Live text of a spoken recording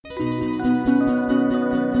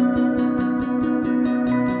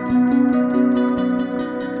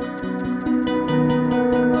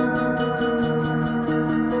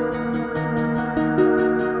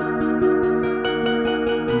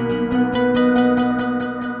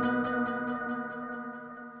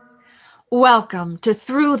Welcome to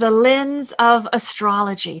Through the Lens of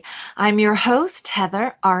Astrology. I'm your host,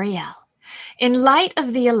 Heather Ariel. In light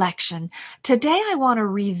of the election, today I want to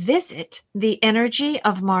revisit the energy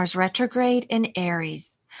of Mars retrograde in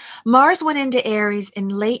Aries. Mars went into Aries in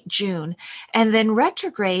late June and then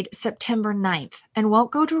retrograde September 9th and won't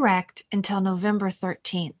go direct until November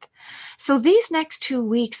 13th. So these next 2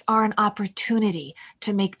 weeks are an opportunity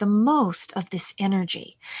to make the most of this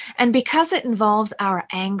energy. And because it involves our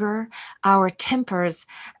anger, our tempers,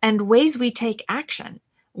 and ways we take action,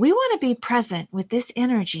 we want to be present with this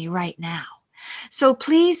energy right now. So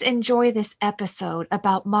please enjoy this episode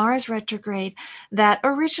about Mars retrograde that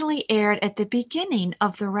originally aired at the beginning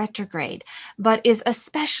of the retrograde, but is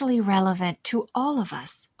especially relevant to all of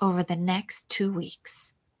us over the next 2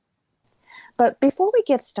 weeks. But before we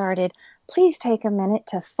get started, please take a minute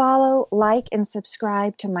to follow, like, and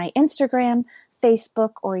subscribe to my Instagram,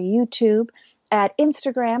 Facebook, or YouTube. At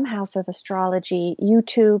Instagram, House of Astrology.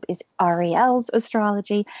 YouTube is Ariel's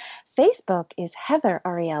Astrology. Facebook is Heather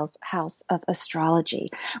Ariel's House of Astrology.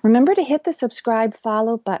 Remember to hit the subscribe,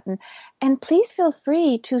 follow button, and please feel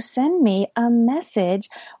free to send me a message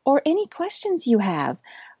or any questions you have.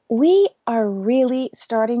 We are really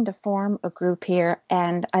starting to form a group here,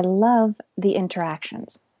 and I love the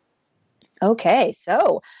interactions. Okay,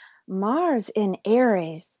 so Mars in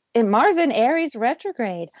Aries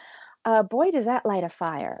retrograde. Boy, does that light a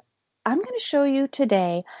fire. I'm going to show you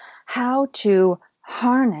today how to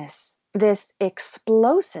harness this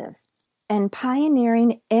explosive and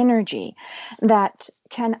pioneering energy that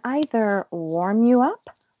can either warm you up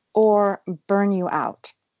or burn you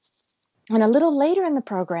out. And a little later in the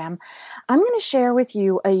program, I'm going to share with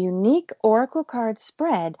you a unique oracle card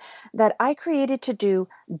spread that I created to do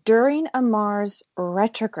during a Mars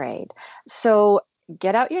retrograde. So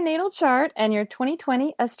get out your natal chart and your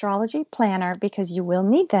 2020 astrology planner because you will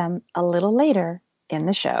need them a little later in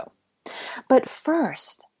the show. But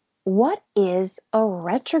first, what is a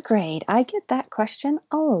retrograde? I get that question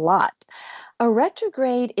a lot. A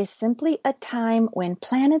retrograde is simply a time when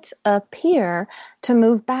planets appear to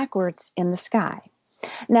move backwards in the sky.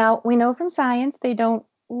 Now, we know from science they don't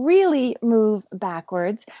really move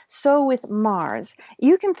backwards. So with Mars,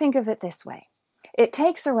 you can think of it this way. It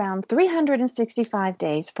takes around 365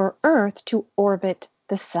 days for Earth to orbit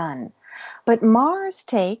the sun. But Mars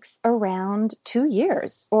takes around 2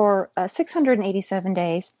 years or 687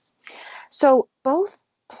 days. So both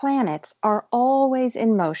planets are always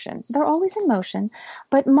in motion. They're always in motion,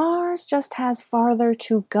 but Mars just has farther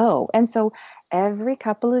to go. And so every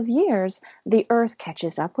couple of years, the Earth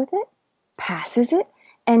catches up with it, passes it,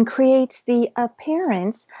 and creates the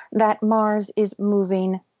appearance that Mars is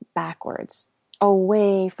moving backwards,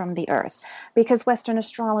 away from the Earth, because Western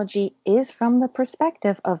astrology is from the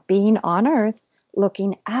perspective of being on Earth,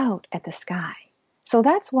 looking out at the sky. So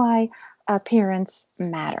that's why appearance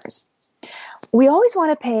matters. We always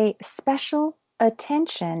want to pay special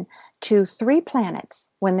attention to 3 planets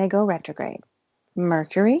when they go retrograde: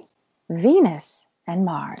 Mercury, Venus, and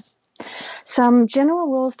Mars. Some general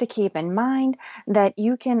rules to keep in mind that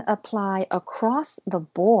you can apply across the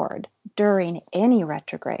board during any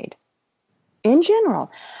retrograde. In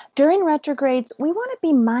general, during retrogrades, we want to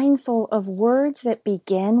be mindful of words that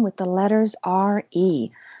begin with the letters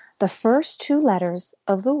RE, the first 2 letters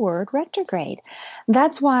of the word retrograde.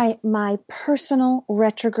 That's why my personal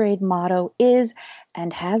retrograde motto is,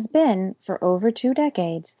 and has been for over 2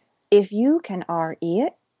 decades, if you can RE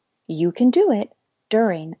it, you can do it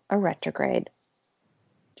during a retrograde.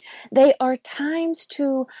 They are times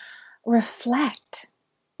to reflect,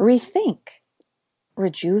 rethink,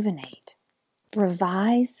 rejuvenate,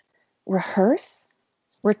 revise, rehearse,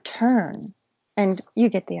 return, and you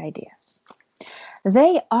get the idea.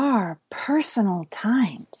 They are personal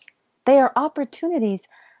times. They are opportunities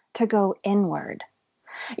to go inward.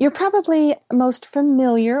 You're probably most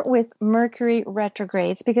familiar with Mercury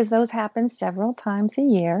retrogrades because those happen several times a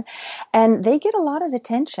year, and they get a lot of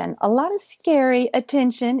attention, a lot of scary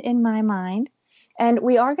attention in my mind. And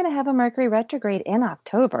we are going to have a Mercury retrograde in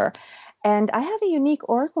October. And I have a unique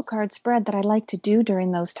oracle card spread that I like to do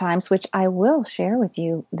during those times, which I will share with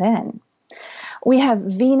you then. We have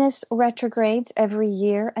Venus retrogrades every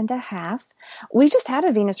year and a half. We just had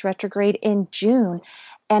a Venus retrograde in June,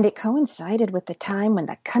 and it coincided with the time when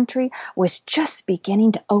the country was just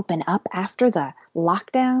beginning to open up after the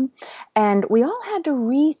lockdown. And we all had to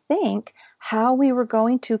rethink how we were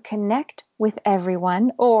going to connect with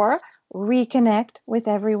everyone or reconnect with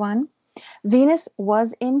everyone. Venus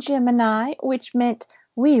was in Gemini, which meant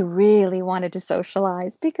We really wanted to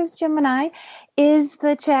socialize because Gemini is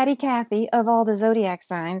the chatty Cathy of all the zodiac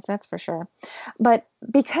signs, that's for sure. But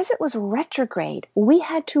because it was retrograde, we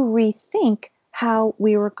had to rethink how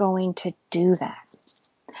we were going to do that.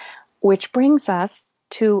 Which brings us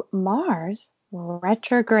to Mars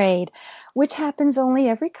retrograde, which happens only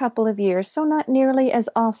every couple of years, so not nearly as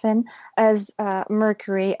often as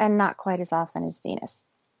Mercury and not quite as often as Venus.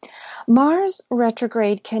 Mars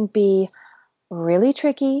retrograde can be really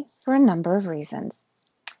tricky for a number of reasons.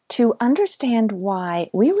 To understand why,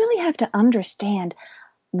 we really have to understand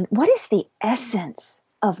what is the essence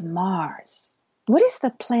of Mars. What is the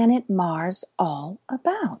planet Mars all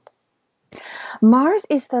about? Mars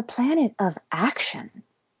is the planet of action,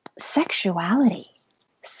 sexuality,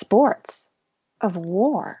 sports, of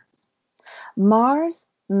war. Mars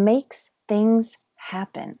makes things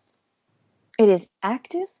happen. It is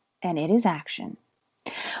active and it is action.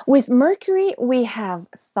 With Mercury, we have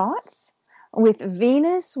thoughts. With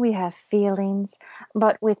Venus, we have feelings.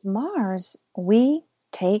 But with Mars, we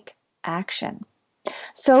take action.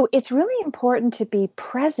 So it's really important to be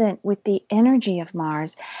present with the energy of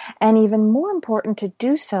Mars, and even more important to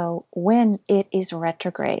do so when it is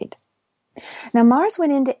retrograde. Now, Mars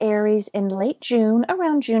went into Aries in late June,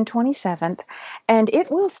 around June 27th, and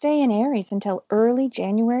it will stay in Aries until early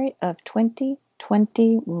January of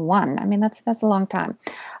 2021. I mean, that's a long time.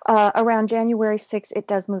 Around January 6th, it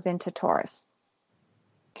does move into Taurus.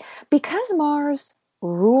 Because Mars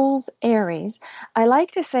rules Aries, I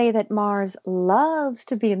like to say that Mars loves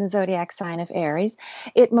to be in the zodiac sign of Aries.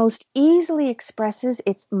 It most easily expresses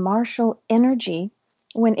its martial energy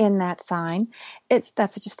when in that sign.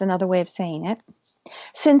 That's just another way of saying it.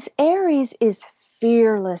 Since Aries is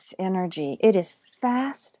fearless energy, it is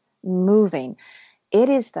fast moving. It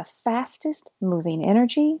is the fastest moving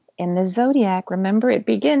energy in the zodiac. Remember, it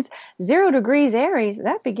begins 0 degrees Aries.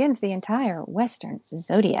 That begins the entire Western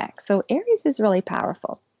zodiac. So Aries is really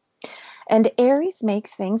powerful. And Aries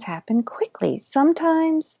makes things happen quickly,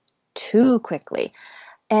 sometimes too quickly.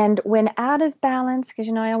 And when out of balance, because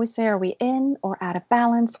I always say, are we in or out of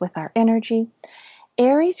balance with our energy?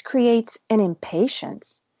 Aries creates an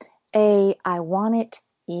impatience, I want it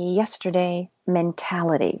yesterday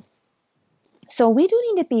mentality. So we do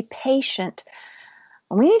need to be patient.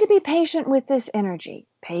 We need to be patient with this energy,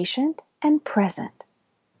 patient and present.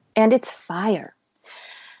 And it's fire.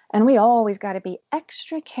 And we always got to be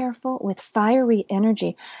extra careful with fiery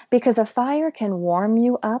energy, because a fire can warm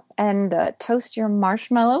you up and toast your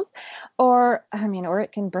marshmallows, or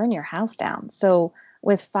it can burn your house down. So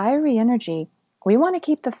with fiery energy, we want to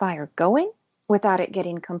keep the fire going without it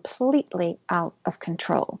getting completely out of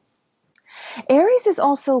control. Aries is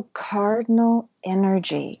also cardinal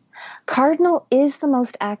energy. Cardinal is the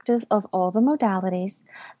most active of all the modalities.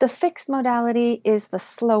 The fixed modality is the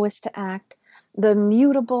slowest to act. The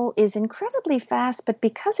mutable is incredibly fast, but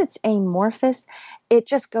because it's amorphous, it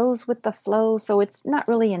just goes with the flow, so it's not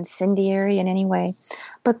really incendiary in any way.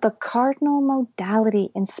 But the cardinal modality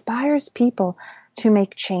inspires people to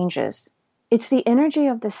make changes. It's the energy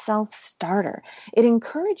of the self-starter. It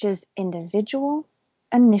encourages individual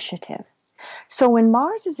initiative. So when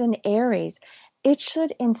Mars is in Aries, it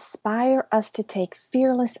should inspire us to take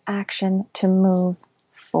fearless action to move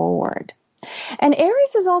forward. And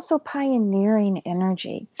Aries is also pioneering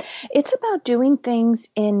energy. It's about doing things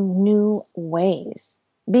in new ways,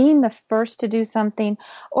 being the first to do something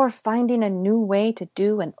or finding a new way to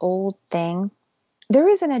do an old thing. There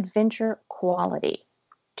is an adventure quality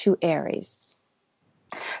to Aries.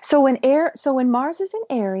 So when Mars is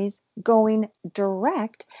in Aries going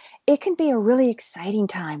direct, it can be a really exciting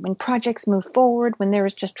time when projects move forward, when there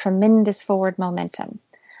is just tremendous forward momentum.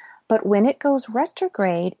 But when it goes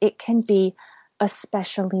retrograde, it can be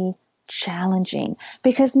especially challenging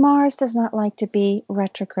because Mars does not like to be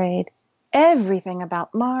retrograde. Everything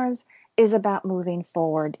about Mars is about moving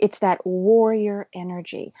forward. It's that warrior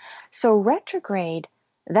energy. So retrograde,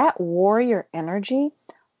 that warrior energy,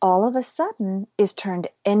 all of a sudden is turned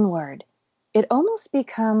inward. It almost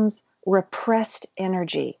becomes repressed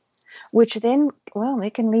energy, which then,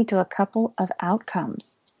 it can lead to a couple of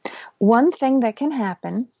outcomes. One thing that can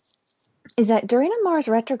happen is that during a Mars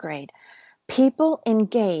retrograde, people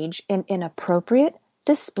engage in inappropriate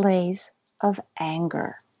displays of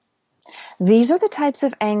anger. These are the types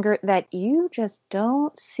of anger that you just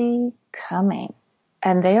don't see coming,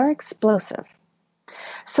 and they are explosive.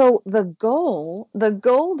 So the goal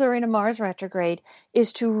during a Mars retrograde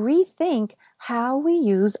is to rethink how we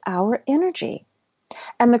use our energy.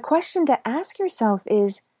 And the question to ask yourself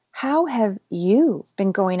is, how have you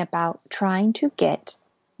been going about trying to get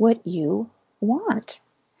what you want?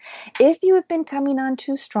 If you have been coming on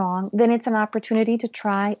too strong, then it's an opportunity to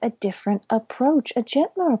try a different approach, a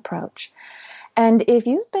gentler approach. And if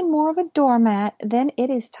you've been more of a doormat, then it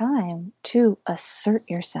is time to assert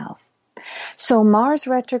yourself. So Mars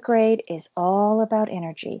retrograde is all about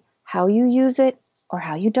energy, how you use it or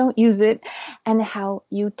how you don't use it, and how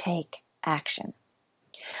you take action.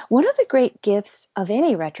 One of the great gifts of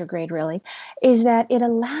any retrograde, really, is that it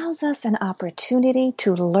allows us an opportunity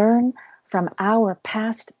to learn from our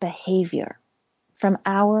past behavior, from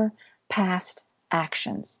our past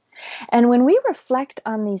actions. And when we reflect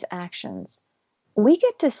on these actions, we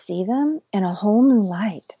get to see them in a whole new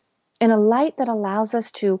light, in a light that allows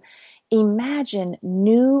us to imagine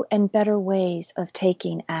new and better ways of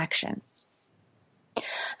taking action.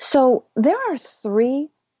 So there are 3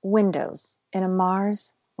 windows in a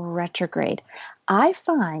Mars retrograde. I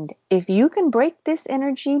find if you can break this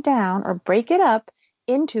energy down or break it up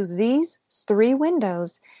into these 3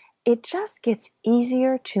 windows, it just gets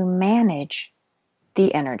easier to manage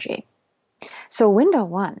the energy. So window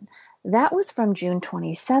 1, that was from June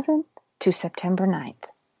 27th to September 9th.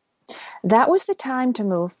 That was the time to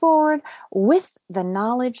move forward with the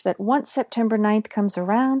knowledge that once September 9th comes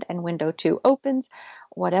around and window 2 opens,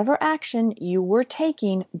 whatever action you were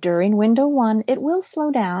taking during window 1, it will slow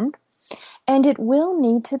down and it will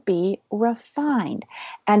need to be refined.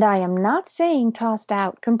 And I am not saying tossed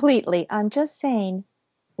out completely. I'm just saying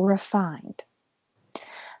refined.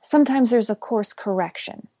 Sometimes there's a course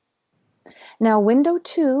correction. Now, window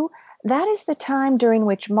 2, that is the time during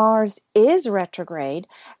which Mars is retrograde,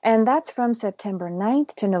 and that's from September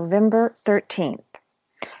 9th to November 13th.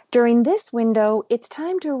 During this window, it's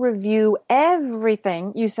time to review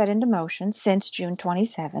everything you set into motion since June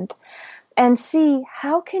 27th and see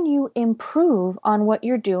how can you improve on what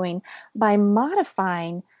you're doing by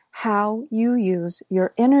modifying how you use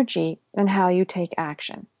your energy and how you take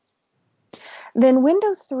action. Then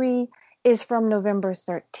window 3 is from November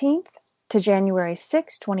 13th to January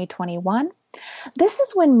 6, 2021. This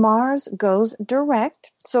is when Mars goes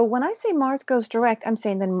direct. So when I say Mars goes direct, I'm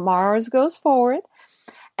saying then Mars goes forward,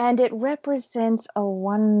 and it represents a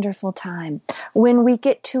wonderful time when we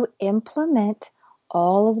get to implement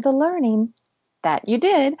all of the learning that you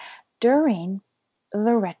did during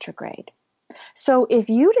the retrograde. So if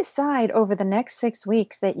you decide over the next 6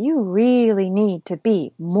 weeks that you really need to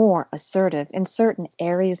be more assertive in certain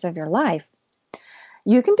areas of your life,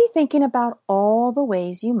 you can be thinking about all the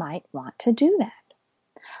ways you might want to do that.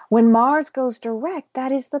 When Mars goes direct,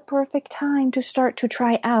 that is the perfect time to start to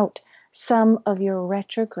try out some of your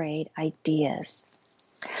retrograde ideas.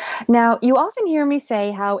 Now, you often hear me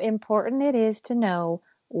say how important it is to know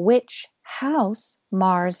which house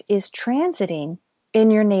Mars is transiting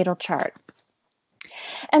in your natal chart.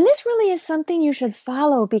 And this really is something you should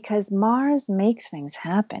follow because Mars makes things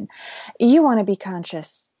happen. You want to be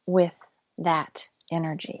conscious with that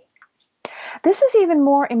energy. This is even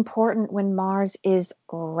more important when Mars is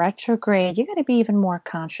retrograde. You got to be even more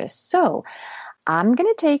conscious. So I'm going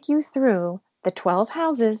to take you through the 12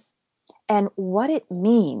 houses and what it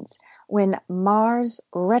means when Mars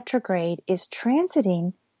retrograde is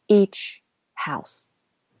transiting each house.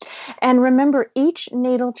 And remember, each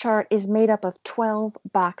natal chart is made up of 12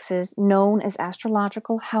 boxes known as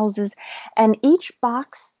astrological houses, and each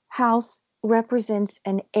house represents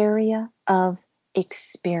an area of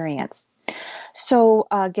experience. So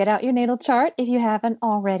get out your natal chart if you haven't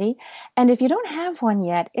already. And if you don't have one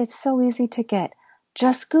yet, it's so easy to get.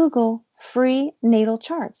 Just Google free natal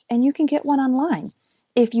charts and you can get one online.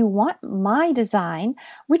 If you want my design,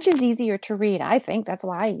 which is easier to read, I think that's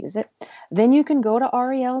why I use it, then you can go to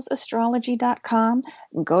arielsastrology.com,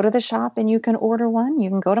 go to the shop and you can order one. You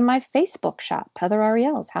can go to my Facebook shop, Heather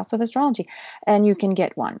Ariel's House of Astrology, and you can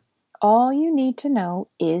get one. All you need to know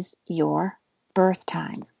is your birth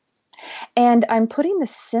time. And I'm putting the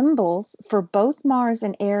symbols for both Mars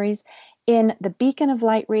and Aries in the Beacon of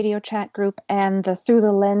Light radio chat group and the Through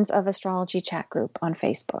the Lens of Astrology chat group on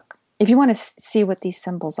Facebook. If you want to see what these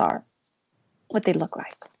symbols are, what they look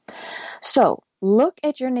like. So look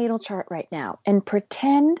at your natal chart right now and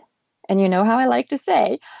pretend, and you know how I like to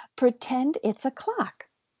say, pretend it's a clock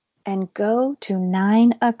and go to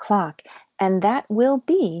 9 o'clock. And that will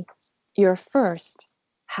be your first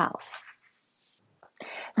house.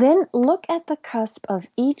 Then look at the cusp of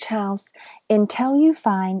each house until you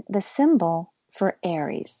find the symbol for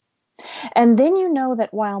Aries. And then you know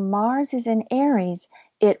that while Mars is in Aries,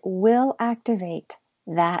 it will activate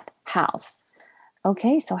that house.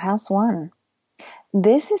 Okay, so house 1.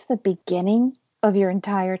 This is the beginning of your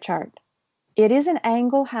entire chart. It is an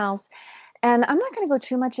angle house, And I'm not going to go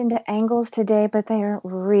too much into angles today, but they are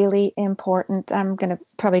really important. I'm going to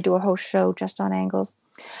probably do a whole show just on angles.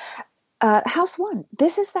 House one,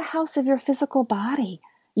 this is the house of your physical body,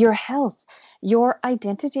 your health, your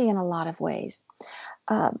identity in a lot of ways.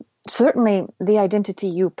 Certainly the identity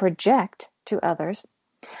you project to others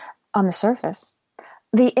on the surface.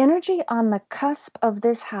 The energy on the cusp of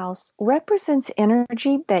this house represents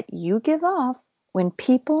energy that you give off when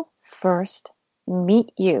people first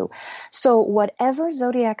meet you. So whatever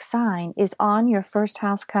zodiac sign is on your first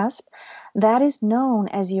house cusp, that is known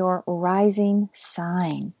as your rising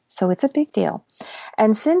sign. So it's a big deal.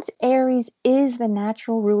 And since Aries is the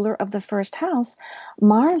natural ruler of the first house,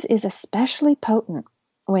 Mars is especially potent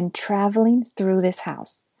when traveling through this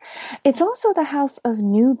house. It's also the house of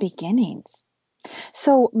new beginnings.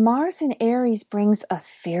 So Mars in Aries brings a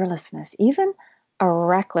fearlessness, even a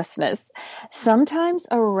recklessness, sometimes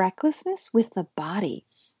a recklessness with the body.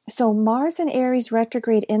 So Mars in Aries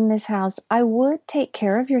retrograde in this house, I would take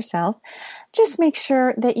care of yourself. Just make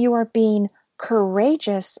sure that you are being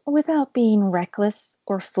courageous without being reckless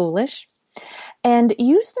or foolish. And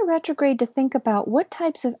use the retrograde to think about what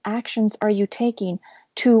types of actions are you taking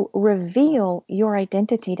to reveal your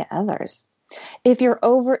identity to others. If you're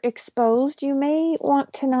overexposed, you may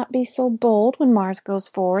want to not be so bold when Mars goes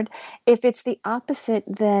forward. If it's the opposite,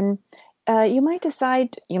 then you might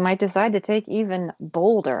decide to take even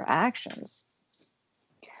bolder actions.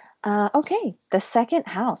 Okay, the second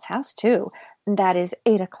house, house 2, that is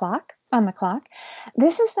 8 o'clock on the clock.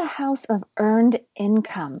 This is the house of earned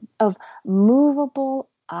income, of movable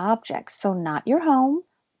objects. So not your home,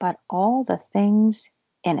 but all the things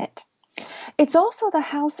in it. It's also the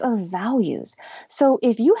house of values. So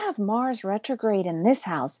if you have Mars retrograde in this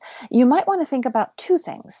house, you might want to think about two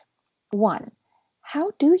things. One,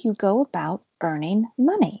 how do you go about earning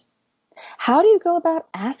money? How do you go about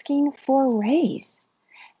asking for a raise?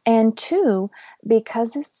 And two,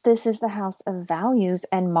 because this is the house of values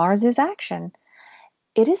and Mars is action,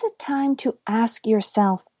 it is a time to ask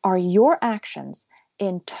yourself, are your actions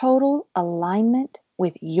in total alignment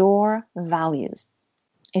with your values?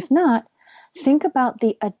 If not, think about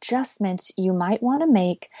the adjustments you might want to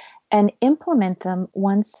make and implement them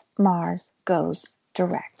once Mars goes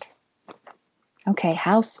direct. Okay,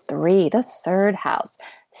 house 3, the third house,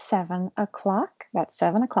 7 o'clock. That's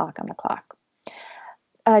 7 o'clock on the clock.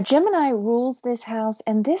 Gemini rules this house,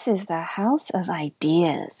 and this is the house of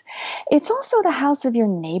ideas. It's also the house of your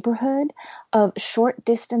neighborhood, of short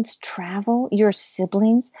distance travel, your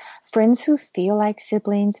siblings, friends who feel like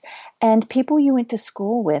siblings, and people you went to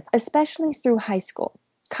school with, especially through high school.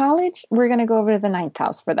 College, we're going to go over to the 9th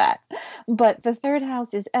house for that. But the third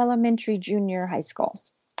house is elementary, junior, high school.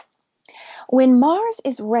 When Mars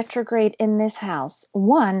is retrograde in this house,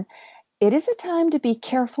 one, it is a time to be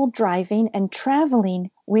careful driving and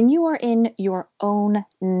traveling when you are in your own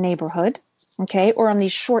neighborhood, okay, or on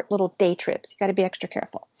these short little day trips. You got to be extra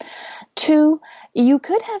careful. Two, you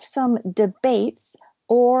could have some debates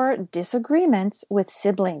or disagreements with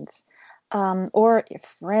siblings, or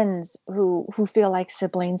friends who feel like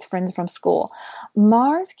siblings, friends from school.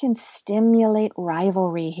 Mars can stimulate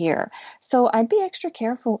rivalry here. So I'd be extra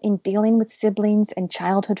careful in dealing with siblings and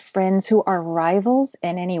childhood friends who are rivals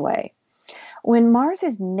in any way. When Mars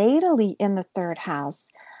is natally in the third house,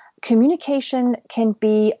 communication can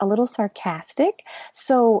be a little sarcastic.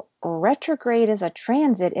 So retrograde is a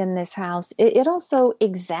transit in this house. It also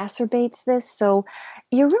exacerbates this. So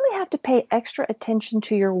you really have to pay extra attention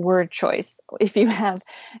to your word choice if you have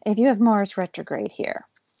Mars retrograde here.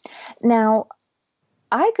 Now,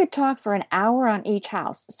 I could talk for an hour on each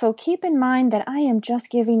house, so keep in mind that I am just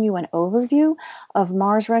giving you an overview of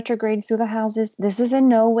Mars retrograde through the houses. This is in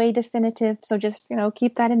no way definitive, so just,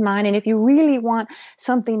 keep that in mind. And if you really want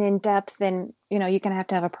something in depth, then, you're going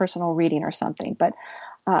to have a personal reading or something. But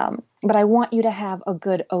I want you to have a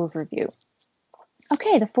good overview.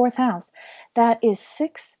 Okay, the fourth house. That is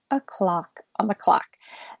 6 o'clock on the clock.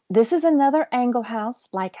 This is another angle house,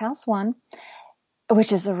 like house 1.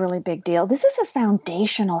 Which is a really big deal. This is a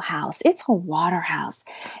foundational house. It's a water house.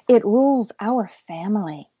 It rules our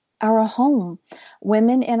family, our home,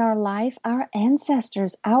 women in our life, our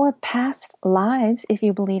ancestors, our past lives, if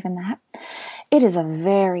you believe in that. It is a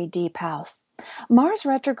very deep house. Mars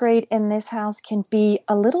retrograde in this house can be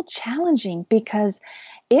a little challenging because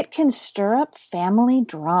it can stir up family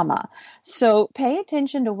drama. So pay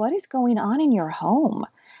attention to what is going on in your home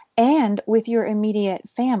and with your immediate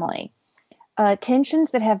family.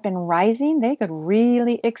 Tensions that have been rising, they could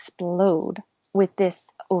really explode with this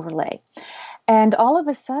overlay. And all of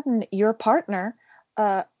a sudden, your partner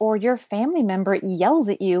or your family member yells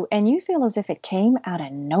at you and you feel as if it came out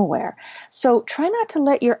of nowhere. So try not to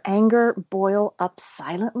let your anger boil up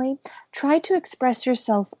silently. Try to express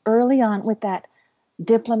yourself early on with that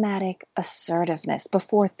diplomatic assertiveness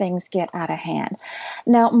before things get out of hand.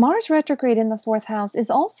 Now, Mars retrograde in the fourth house is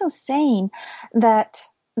also saying that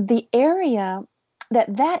the area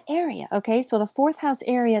that area, okay, so the fourth house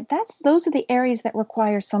area, those are the areas that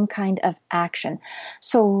require some kind of action.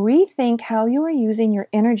 So rethink how you are using your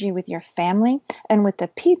energy with your family and with the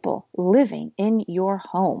people living in your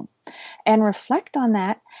home, and reflect on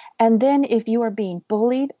that. And then if you are being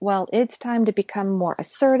bullied, well, it's time to become more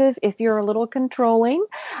assertive. If you're a little controlling,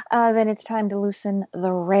 then it's time to loosen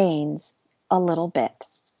the reins a little bit.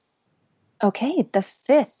 Okay, the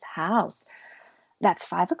fifth house. That's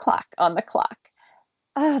 5 o'clock on the clock.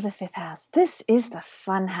 Oh, the fifth house. This is the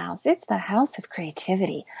fun house. It's the house of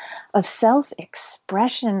creativity, of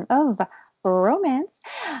self-expression, of romance,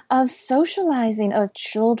 of socializing, of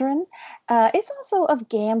children. It's also of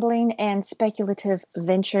gambling and speculative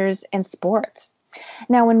ventures and sports.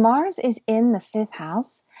 Now, when Mars is in the fifth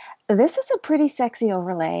house, this is a pretty sexy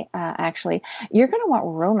overlay, actually. You're going to want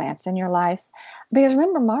romance in your life because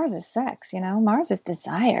remember, Mars is sex, Mars is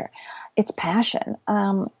desire. It's passion.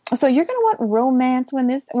 So you're going to want romance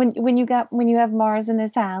when you have Mars in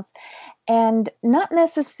this house, and not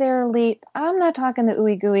necessarily, I'm not talking the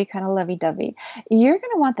ooey gooey kind of lovey-dovey. You're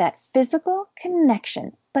going to want that physical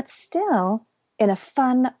connection, but still in a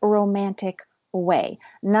fun, romantic way,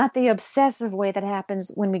 not the obsessive way that happens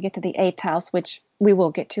when we get to the eighth house, which we will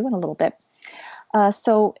get to in a little bit. And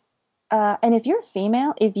if you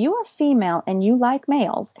are female and you like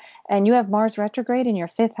males and you have Mars retrograde in your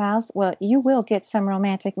fifth house, well, you will get some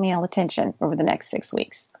romantic male attention over the next 6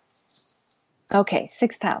 weeks. Okay,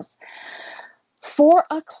 sixth house. 4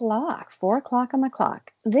 o'clock on the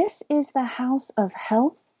clock. This is the house of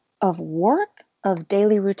health, of work, of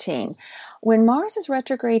daily routine. When Mars is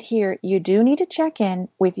retrograde here, you do need to check in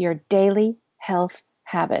with your daily health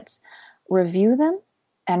habits. Review them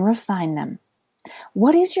and refine them.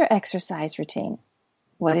 What is your exercise routine?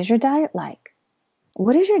 What is your diet like?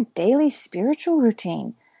 What is your daily spiritual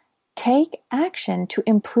routine? Take action to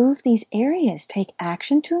improve these areas. Take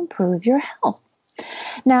action to improve your health.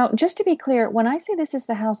 Now, just to be clear, when I say this is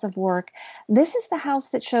the house of work, this is the house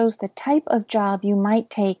that shows the type of job you might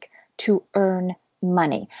take to earn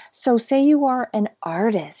money. So say you are an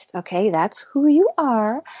artist, okay, that's who you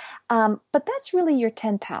are, but that's really your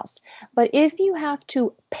 10th house. But if you have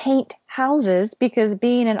to paint houses because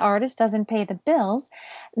being an artist doesn't pay the bills,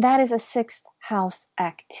 that is a 6th house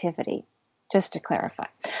activity, just to clarify.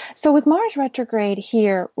 So with Mars retrograde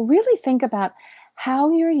here, really think about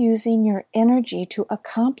how you're using your energy to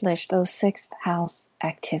accomplish those 6th house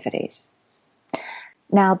activities.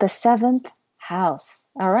 Now, the 7th house.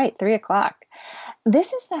 All right, 3 o'clock.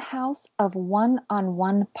 This is the house of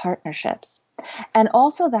one-on-one partnerships and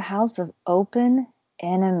also the house of open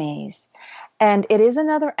enemies. And it is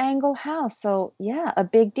another angle house. So yeah, a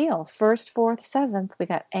big deal. 1st, 4th, 7th, we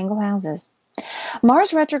got angle houses.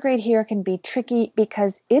 Mars retrograde here can be tricky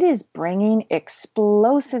because it is bringing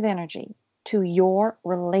explosive energy to your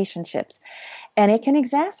relationships, and it can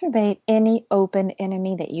exacerbate any open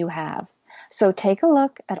enemy that you have. So take a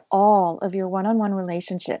look at all of your one-on-one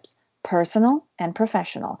relationships, personal and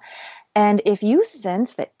professional. And if you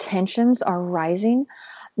sense that tensions are rising,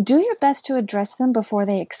 do your best to address them before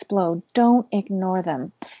they explode. Don't ignore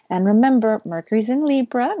them. And remember, Mercury's in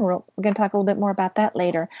Libra, and we're going to talk a little bit more about that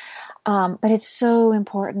later. But it's so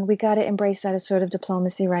important. We got to embrace that assertive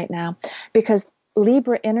diplomacy right now because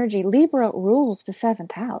Libra energy, Libra rules the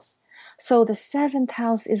 7th house. So the 7th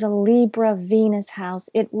house is a Libra Venus house.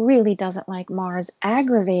 It really doesn't like Mars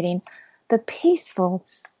aggravating the peaceful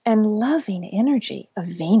and loving energy of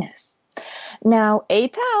Venus. Now,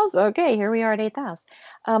 8th house. Okay, here we are at 8th house.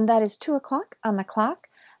 That is 2 o'clock on the clock.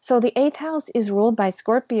 So the 8th house is ruled by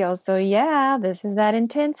Scorpio. So yeah, this is that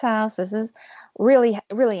intense house. This is really,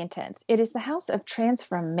 really intense. It is the house of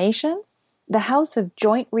transformation, the house of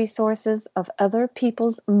joint resources of other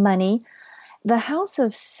people's money, the house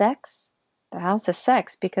of sex,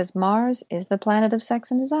 because Mars is the planet of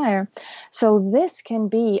sex and desire. So this can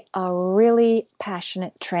be a really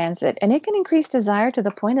passionate transit, and it can increase desire to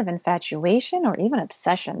the point of infatuation or even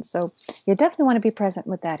obsession. So you definitely want to be present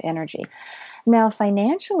with that energy. Now,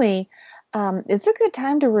 financially, it's a good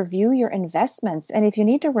time to review your investments, and if you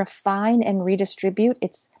need to refine and redistribute,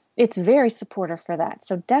 it's very supportive for that.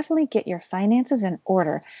 So definitely get your finances in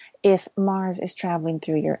order if Mars is traveling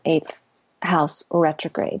through your 8th house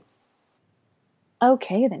retrograde.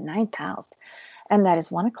 Okay, the 9th house, and that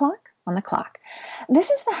is 1 o'clock on the clock.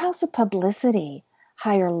 This is the house of publicity,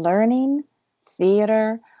 higher learning,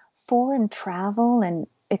 theater, foreign travel, and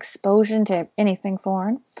exposure to anything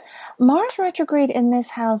foreign. Mars retrograde in this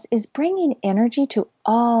house is bringing energy to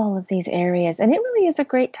all of these areas, and it really is a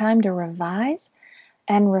great time to revise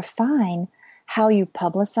and refine how you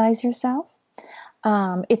publicize yourself.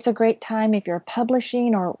 It's a great time if you're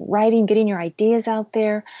publishing or writing, getting your ideas out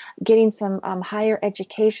there, getting some higher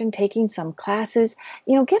education, taking some classes.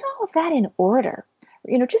 Get all of that in order.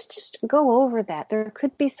 Just go over that. There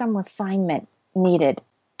could be some refinement needed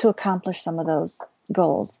to accomplish some of those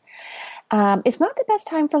goals. It's not the best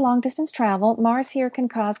time for long distance travel. Mars here can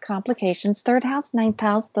cause complications. 3rd house, 9th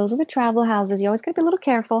house, those are the travel houses. You always got to be a little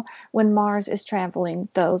careful when Mars is traveling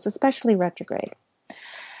those, especially retrograde.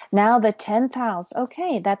 Now the 10th house.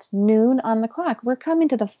 Okay, that's noon on the clock. We're coming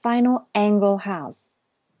to the final angle house.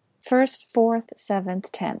 1st, 4th, 7th,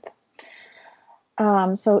 10th.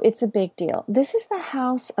 So it's a big deal. This is the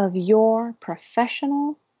house of your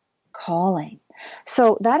professional calling.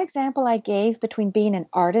 So that example I gave between being an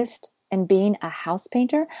artist and being a house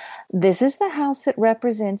painter, this is the house that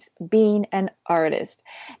represents being an artist.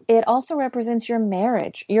 It also represents your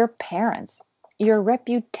marriage, your parents, your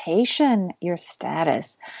reputation, your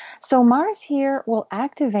status. So Mars here will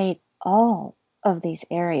activate all of these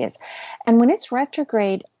areas. And when it's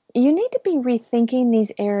retrograde, you need to be rethinking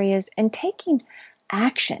these areas and taking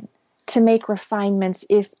action to make refinements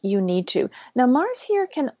if you need to. Now, Mars here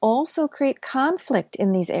can also create conflict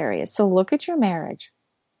in these areas. So look at your marriage,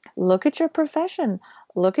 look at your profession,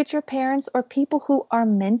 look at your parents or people who are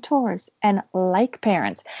mentors and like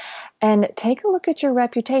parents, and take a look at your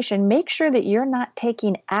reputation. Make sure that you're not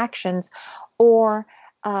taking actions or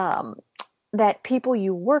that people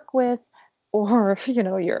you work with or,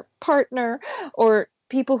 your partner or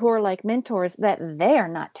people who are like mentors, that they are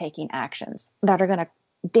not taking actions that are going to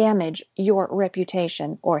damage your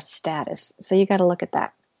reputation or status. So you got to look at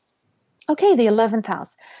that. Okay, the 11th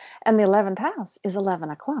house. And the 11th house is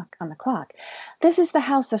 11 o'clock on the clock. This is the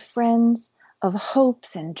house of friends, of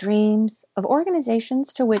hopes and dreams, of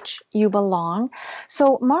organizations to which you belong.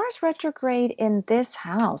 So Mars retrograde in this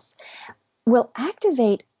house will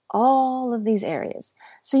activate all of these areas.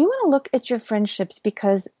 So you want to look at your friendships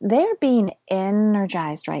because they're being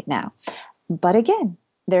energized right now. But again,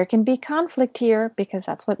 there can be conflict here because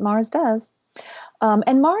that's what Mars does.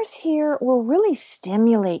 And Mars here will really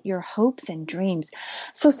stimulate your hopes and dreams.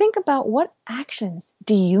 So think about what actions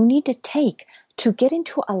do you need to take to get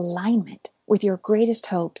into alignment with your greatest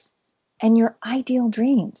hopes and your ideal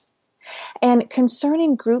dreams. And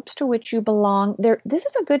concerning groups to which you belong, this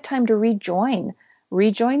is a good time to rejoin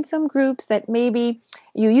some groups that maybe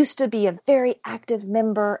you used to be a very active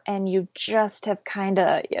member and you just have kind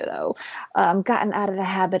of, gotten out of the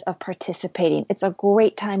habit of participating. It's a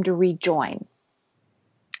great time to rejoin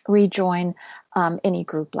any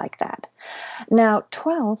group like that. Now,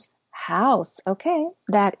 12th house, okay,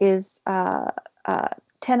 that is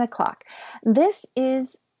 10 o'clock. This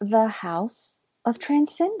is the house of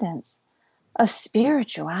transcendence, of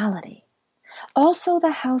spirituality. Also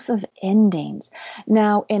the house of endings.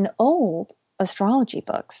 Now, in old astrology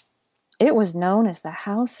books, it was known as the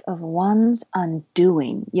house of one's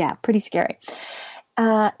undoing. Yeah, pretty scary.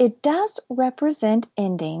 It does represent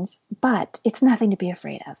endings, but it's nothing to be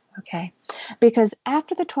afraid of, okay? Because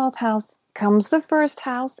after the 12th house comes the 1st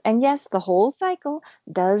house, and yes, the whole cycle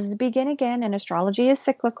does begin again, and astrology is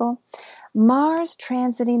cyclical. Mars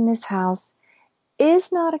transiting this house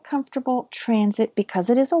is not a comfortable transit because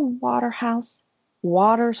it is a water house.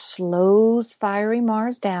 Water slows fiery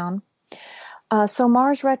Mars down. So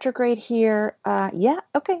Mars retrograde here,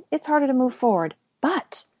 it's harder to move forward.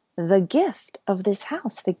 But the gift of this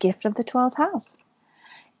house, the gift of the 12th house,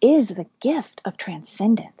 is the gift of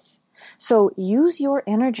transcendence. So use your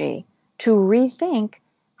energy to rethink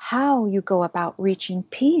how you go about reaching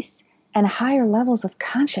peace and higher levels of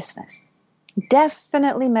consciousness.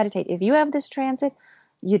 Definitely meditate. If you have this transit,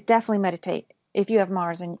 you definitely meditate if you have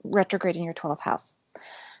Mars in retrograde in your 12th house.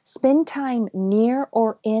 Spend time near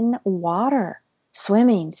or in water.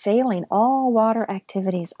 Swimming, sailing, all water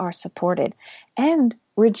activities are supported and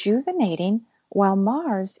rejuvenating while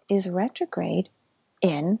Mars is retrograde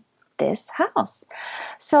in this house.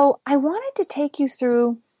 So I wanted to take you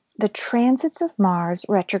through the transits of Mars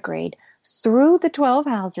retrograde through the 12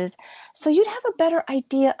 houses so you'd have a better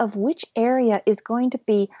idea of which area is going to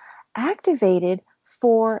be activated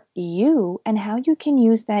for you and how you can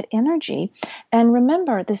use that energy. And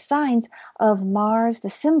remember the signs of Mars, the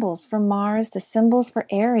symbols for Mars, the symbols for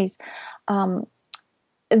Aries.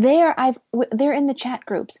 They're in the chat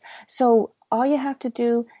groups. So all you have to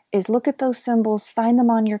do is look at those symbols, find them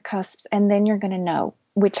on your cusps, and then you're going to know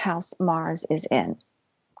which house Mars is in.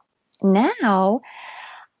 Now,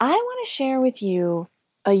 I want to share with you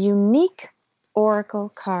a unique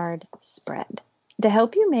oracle card spread to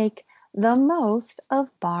help you make the most of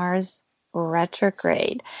Mars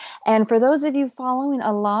retrograde. And for those of you following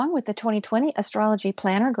along with the 2020 astrology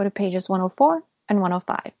planner, go to pages 104 and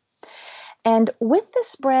 105. And with the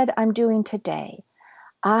spread I'm doing today,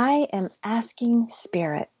 I am asking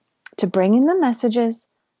Spirit to bring in the messages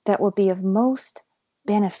that will be of most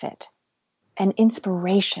benefit and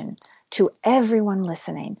inspiration to everyone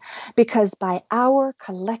listening, because by our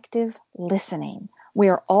collective listening, we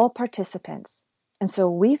are all participants. And so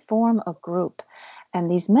we form a group,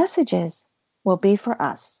 and these messages will be for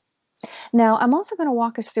us. Now, I'm also going to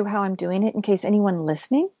walk us through how I'm doing it in case anyone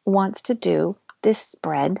listening wants to do this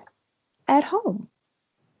spread at home.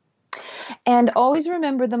 And always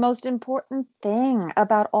remember, the most important thing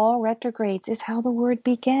about all retrogrades is how the word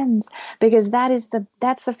begins, because that's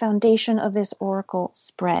the foundation of this oracle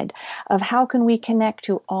spread, of how can we connect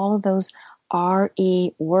to all of those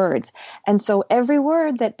RE words. And so every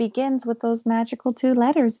word that begins with those magical 2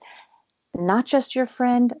 letters, not just your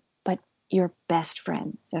friend, but your best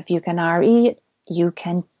friend. So if you can RE it, you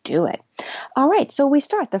can do it. All right, so we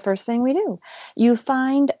start. The first thing we do, you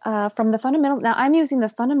find from the fundamentals. Now, I'm using the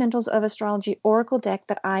Fundamentals of Astrology Oracle deck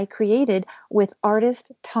that I created with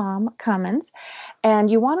artist Tom Cummins,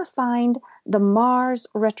 and you want to find the Mars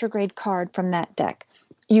retrograde card from that deck.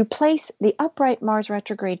 You place the upright Mars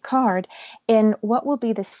retrograde card in what will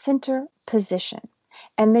be the center position,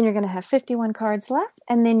 and then you're going to have 51 cards left,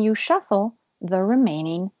 and then you shuffle the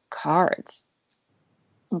remaining cards.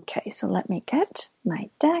 Okay, so let me get my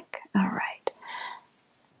deck. All right.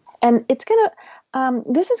 And it's going to,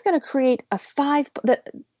 this is going to create a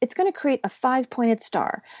 5-pointed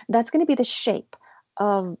star. That's going to be the shape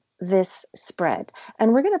of this spread.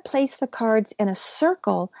 And we're going to place the cards in a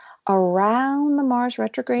circle around the Mars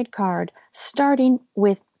retrograde card, starting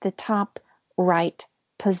with the top right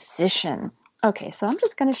position. Okay, so I'm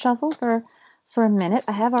just going to shuffle for a minute.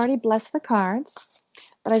 I have already blessed the cards,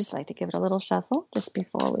 but I just like to give it a little shuffle just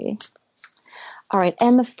before we. All right,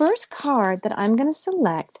 and the first card that I'm going to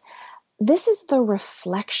select, this is the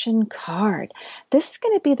reflection card. This is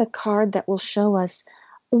going to be the card that will show us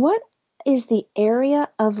what is the area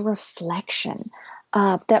of reflection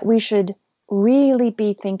that we should really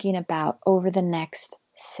be thinking about over the next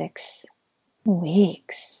 6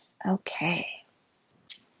 weeks. Okay.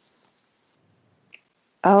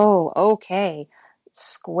 Oh, okay.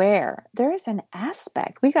 Square. There is an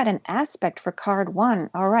aspect. We got an aspect for card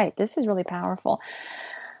 1. All right, this is really powerful.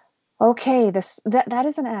 Okay, that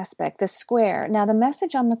is an aspect, the square. Now, the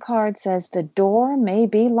message on the card says the door may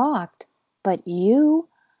be locked, but you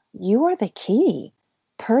are the key.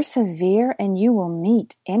 Persevere and you will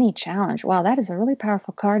meet any challenge. Wow, that is a really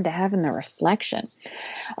powerful card to have in the reflection.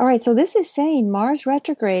 All right, so this is saying Mars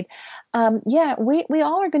retrograde. We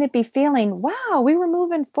all are going to be feeling, wow, we were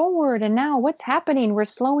moving forward and now what's happening? We're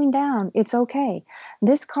slowing down. It's okay.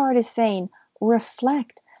 This card is saying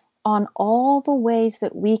reflect on all the ways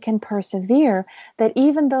that we can persevere, that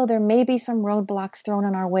even though there may be some roadblocks thrown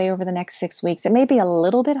in our way over the next 6 weeks, it may be a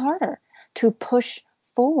little bit harder to push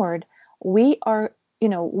forward. We are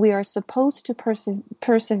supposed to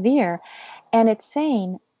persevere. And it's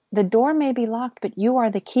saying the door may be locked, but you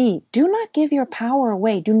are the key. Do not give your power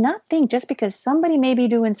away. Do not think just because somebody may be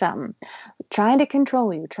doing something, trying to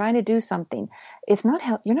control you, trying to do something.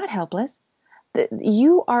 You're not helpless.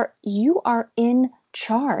 You are in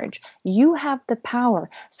charge. You have the power.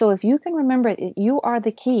 So if you can remember you are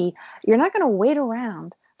the key, you're not going to wait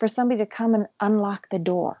around for somebody to come and unlock the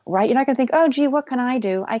door, right? You're not going to think, oh, gee, what can I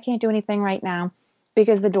do? I can't do anything right now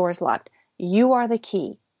because the door is locked. You are the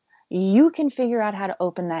key. You can figure out how to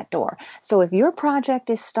open that door. So if your project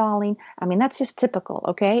is stalling, that's just typical,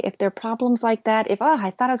 okay? If there are problems like that,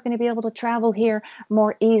 I thought I was going to be able to travel here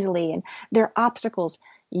more easily and there are obstacles,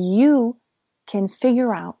 you can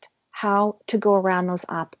figure out how to go around those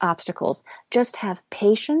obstacles. Just have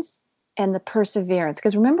patience and the perseverance.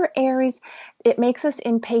 Because remember, Aries, it makes us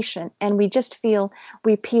impatient and we just feel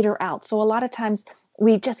we peter out. So a lot of times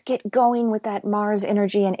we just get going with that Mars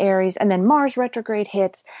energy in Aries, and then Mars retrograde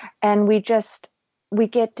hits and we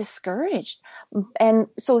get discouraged. And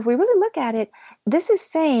so if we really look at it, this is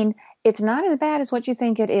saying it's not as bad as what you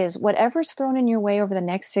think it is. Whatever's thrown in your way over the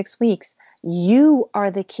next 6 weeks, you are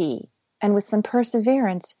the key. And with some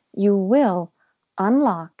perseverance, you will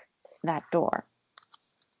unlock that door.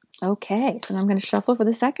 Okay, so I'm going to shuffle for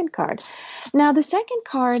the second card. Now, the second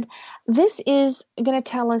card, this is going to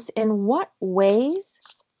tell us in what ways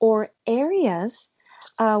or areas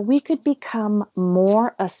we could become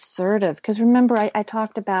more assertive. Because remember, I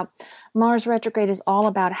talked about Mars retrograde is all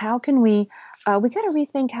about how can we got to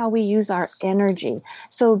rethink how we use our energy.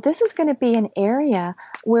 So this is going to be an area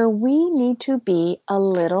where we need to be a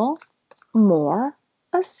little more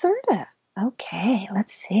assertive. Okay,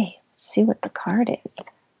 let's see. Let's see what the card is.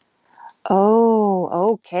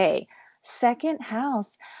 Oh, okay. Second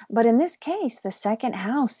house. But in this case, the second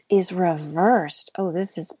house is reversed. Oh,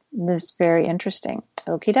 this is very interesting.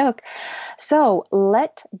 Okie doke. So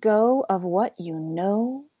let go of what you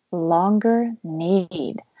no longer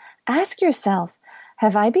need. Ask yourself,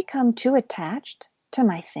 have I become too attached to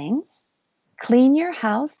my things? Clean your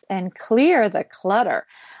house and clear the clutter.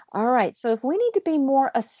 All right. So if we need to be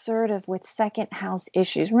more assertive with second house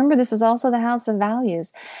issues, remember this is also the house of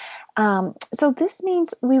values. So this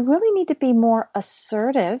means we really need to be more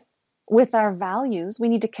assertive with our values. We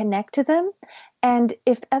need to connect to them. And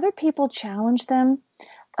if other people challenge them,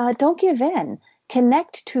 don't give in.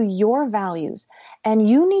 Connect to your values. And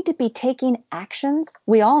you need to be taking actions.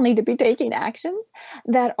 We all need to be taking actions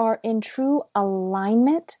that are in true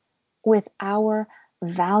alignment with our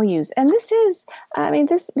values. And this is,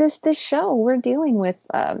 this show, we're dealing with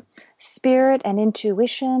spirit and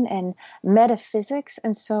intuition and metaphysics.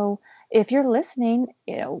 And so if you're listening,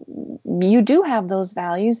 you do have those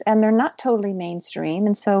values and they're not totally mainstream.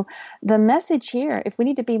 And so the message here, if we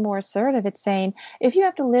need to be more assertive, it's saying, if you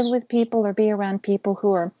have to live with people or be around people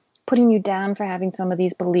who are putting you down for having some of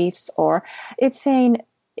these beliefs, or it's saying,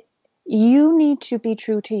 you need to be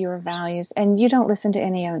true to your values and you don't listen to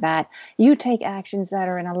any of that. You take actions that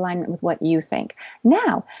are in alignment with what you think.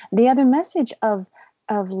 Now, the other message of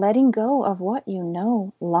letting go of what you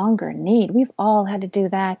no longer need. We've all had to do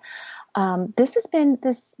that. This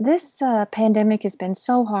pandemic has been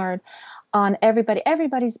so hard on everybody.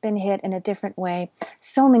 Everybody's been hit in a different way.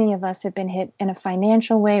 So many of us have been hit in a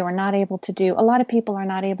financial way. We're not able to do, a lot of people are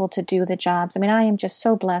not able to do the jobs. I mean, I am just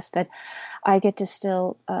so blessed that I get to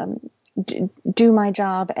still do my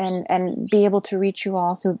job and be able to reach you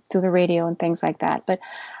all through the radio and things like that. But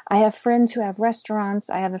I have friends who have restaurants.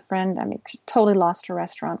 I have a friend, totally lost her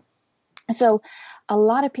restaurant. So a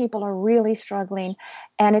lot of people are really struggling,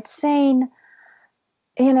 and it's saying,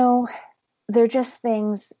 they're just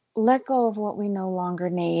things, let go of what we no longer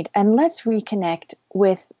need, and let's reconnect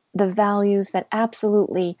with the values that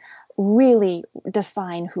absolutely really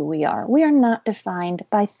define who we are. We are not defined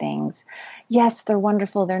by things. Yes, they're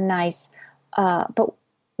wonderful, they're nice, but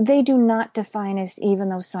they do not define us, even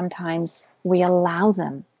though sometimes we allow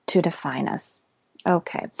them to define us.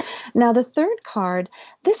 Okay. Now, the third card,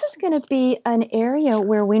 this is going to be an area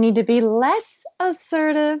where we need to be less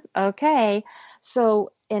assertive. Okay.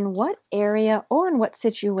 So in what area or in what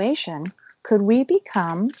situation could we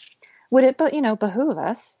become, would it behoove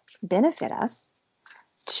us, benefit us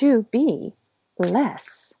to be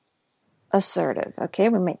less assertive? Okay.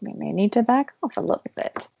 We may need to back off a little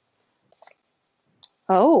bit.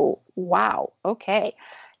 Oh, wow. Okay.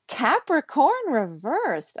 Capricorn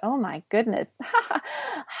reversed. Oh my goodness.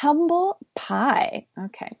 Humble pie.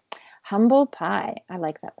 Okay. Humble pie. I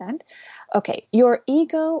like that band. Okay. Your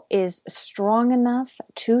ego is strong enough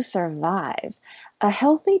to survive a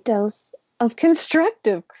healthy dose of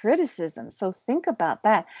constructive criticism. So think about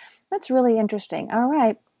that. That's really interesting. All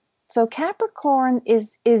right. So Capricorn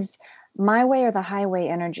is my way or the highway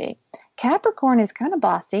energy. Capricorn is kind of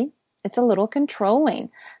bossy. It's a little controlling.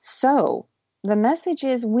 So the message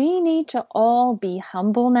is we need to all be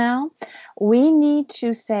humble now. We need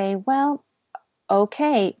to say, well,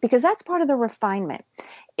 okay, because that's part of the refinement.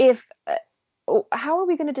 How are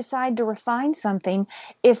we going to decide to refine something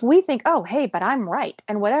if we think, oh, hey, but I'm right,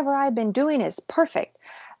 and whatever I've been doing is perfect?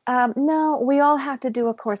 No, we all have to do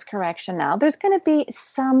a course correction now. There's going to be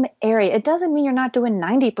some area. It doesn't mean you're not doing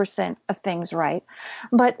 90% of things right,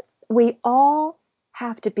 but we all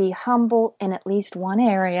have to be humble in at least one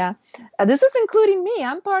area. This is including me.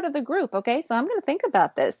 I'm part of the group. Okay. So I'm going to think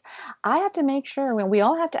about this. I have to make sure when we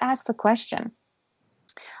all have to ask the question,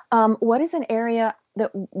 what is an area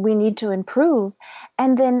that we need to improve?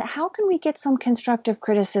 And then how can we get some constructive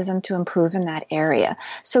criticism to improve in that area?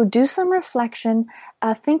 So do some reflection,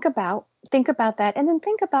 think about that, and then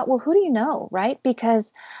think about, well, who do you know, right?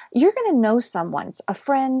 Because you're going to know someone, a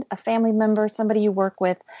friend, a family member, somebody you work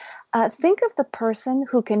with. Think of the person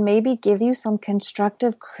who can maybe give you some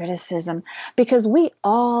constructive criticism, because we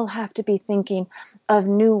all have to be thinking of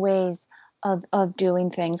new ways of doing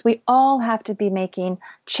things. We all have to be making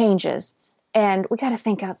changes, and we got to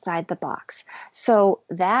think outside the box. So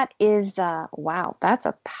that is, wow, that's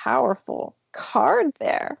a powerful card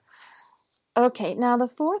there. Okay, now the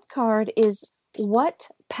fourth card is what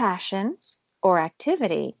passion or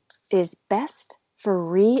activity is best for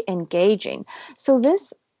re-engaging. So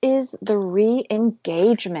this is the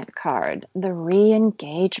re-engagement card. The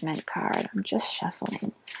re-engagement card. I'm just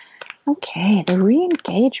shuffling. Okay, the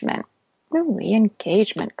re-engagement. The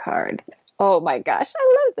re-engagement card. Oh my gosh,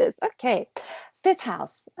 I love this. Okay, fifth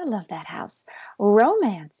house. I love that house.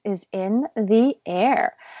 Romance is in the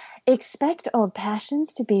air. Expect old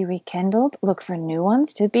passions to be rekindled. Look for new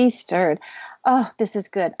ones to be stirred. Oh, this is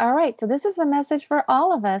good. All right, so this is the message for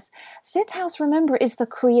all of us. Fifth house, remember, is the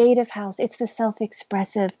creative house. It's the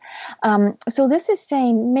self-expressive. So this is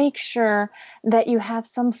saying make sure that you have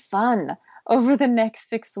some fun over the next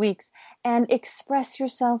 6 weeks and express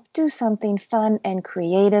yourself. Do something fun and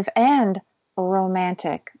creative and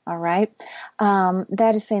romantic. All right.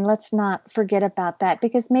 That is saying let's not forget about that,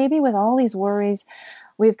 because maybe with all these worries,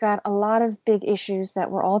 we've got a lot of big issues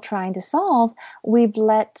that we're all trying to solve. We've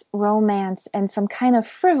let romance and some kind of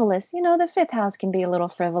frivolous, the fifth house can be a little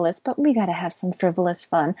frivolous, but we got to have some frivolous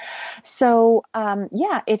fun. So,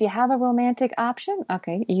 if you have a romantic option,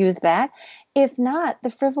 okay, use that. If not,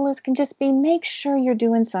 the frivolous can just be make sure you're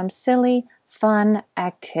doing some silly, fun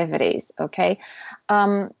activities. Okay.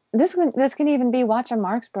 This can even be watch a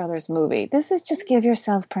Marx Brothers movie. This is just give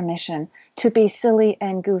yourself permission to be silly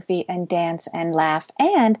and goofy and dance and laugh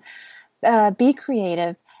and be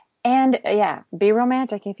creative and be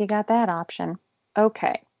romantic if you got that option.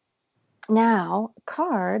 Okay. Now,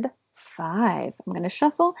 card 5. I'm going to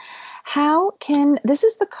shuffle. This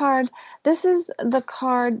is the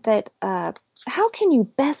card that, how can you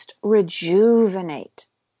best rejuvenate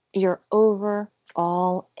your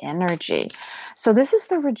overall energy? So this is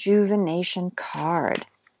the rejuvenation card.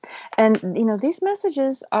 And these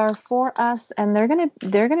messages are for us, and they're going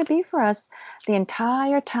to be for us the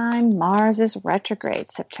entire time Mars is retrograde,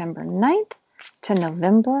 September 9th to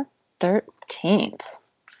November 13th.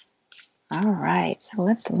 All right, so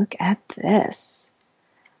let's look at this.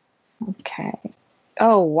 Okay.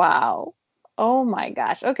 Oh, wow. Oh my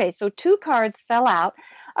gosh. Okay, so 2 cards fell out.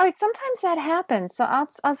 All right, sometimes that happens. So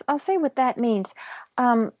I'll say what that means.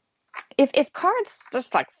 If cards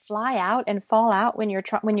just like fly out and fall out when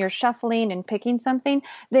you're shuffling and picking something,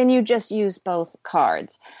 then you just use both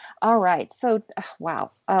cards. All right. So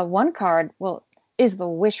wow. One card is the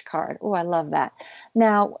wish card. Oh, I love that.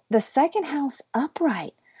 Now, the second house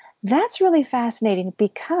upright. That's really fascinating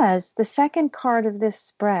because the second card of this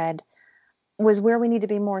spread was where we need to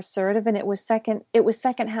be more assertive, and it was second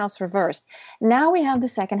house reversed. Now we have the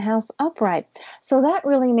second house upright. So that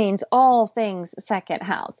really means all things second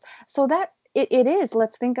house. So that it is,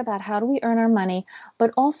 let's think about how do we earn our money,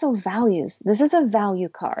 but also values. This is a value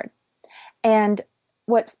card. And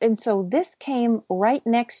so this came right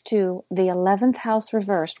next to the 11th house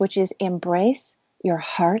reversed, which is embrace your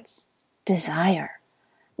heart's desire.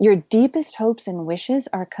 Your deepest hopes and wishes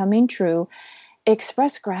are coming true.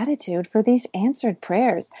 Express gratitude for these answered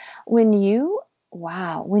prayers. When you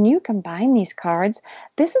combine these cards,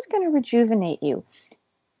 this is going to rejuvenate you.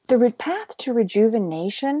 The path to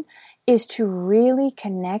rejuvenation is to really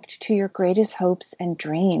connect to your greatest hopes and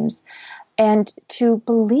dreams and to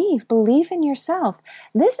believe in yourself.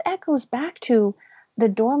 This echoes back to the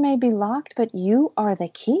door may be locked, but you are the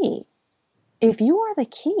key. If you are the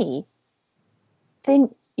key, then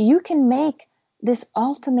you can make this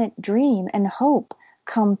ultimate dream and hope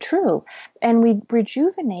come true. And we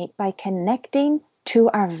rejuvenate by connecting to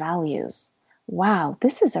our values. Wow,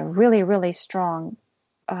 this is a really, really strong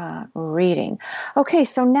reading. Okay,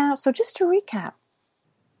 so just to recap.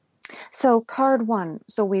 So card 1,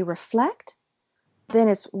 so we reflect, then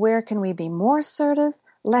it's where can we be more assertive,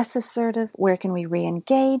 less assertive, where can we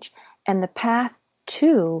re-engage, and the path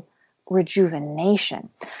to rejuvenation.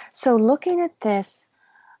 So looking at this,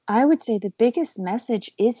 I would say the biggest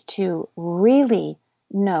message is to really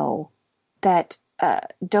know that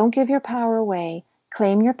don't give your power away.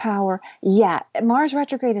 Claim your power. Yeah, Mars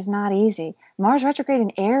retrograde is not easy. Mars retrograde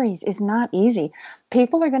in Aries is not easy.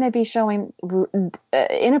 People are going to be showing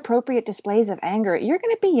inappropriate displays of anger. You're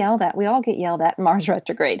going to be yelled at. We all get yelled at in Mars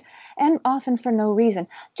retrograde, and often for no reason.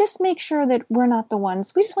 Just make sure that we're not the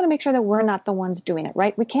ones. We just want to make sure that we're not the ones doing it,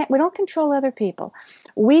 right? We don't control other people.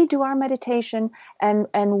 We do our meditation and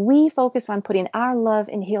we focus on putting our love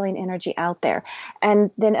and healing energy out there.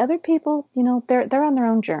 And then other people, they're on their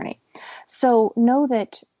own journey. So know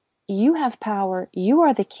that you have power, you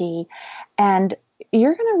are the key, and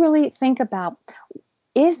you're going to really think about,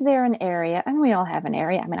 is there an area, and we all have an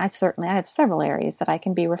area. I mean, I have several areas that I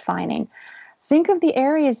can be refining. Think of the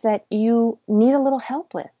areas that you need a little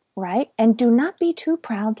help with, right? And do not be too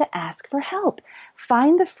proud to ask for help.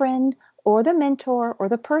 Find the friend or the mentor or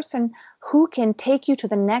the person who can take you to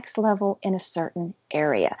the next level in a certain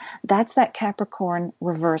area. That's that Capricorn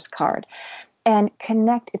reverse card. And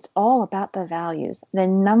connect, it's all about the values. The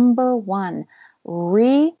number one,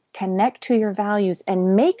 reconnect to your values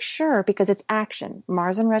and make sure, because it's action.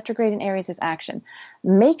 Mars in retrograde in Aries is action.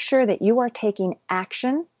 Make sure that you are taking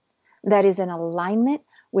action that is in alignment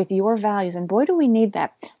with your values. And boy, do we need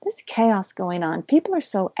that. There's chaos going on. People are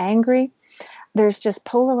so angry. There's just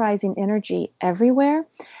polarizing energy everywhere.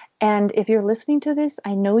 And if you're listening to this,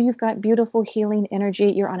 I know you've got beautiful healing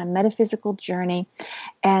energy. You're on a metaphysical journey.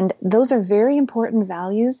 And those are very important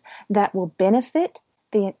values that will benefit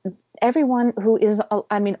everyone who is,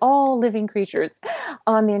 all living creatures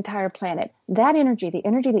on the entire planet. That energy, the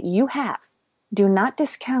energy that you have, do not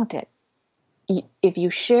discount it. If you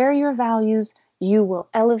share your values, you will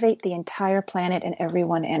elevate the entire planet and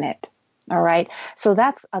everyone in it. All right. So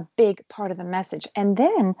that's a big part of the message. And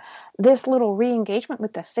then this little re-engagement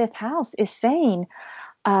with the fifth house is saying,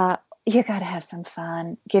 you got to have some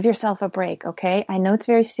fun. Give yourself a break. Okay. I know it's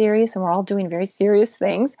very serious and we're all doing very serious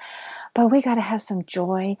things, but we got to have some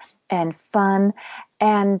joy and fun.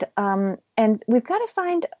 And we've got to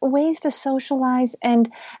find ways to socialize and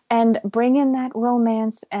bring in that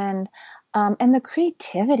romance and the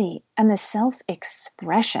creativity and the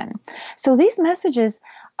self-expression. So these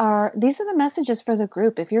are the messages for the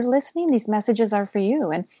group. If you're listening, these messages are for you.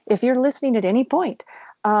 And if you're listening at any point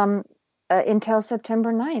until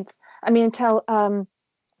September 9th, until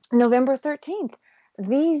November 13th,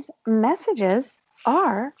 these messages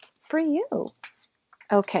are for you.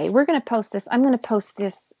 Okay, we're going to post this. I'm going to post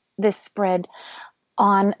this spread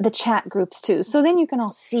on the chat groups too. So then you can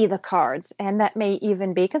all see the cards, and that may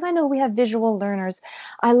even be, because I know we have visual learners.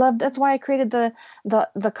 That's why I created the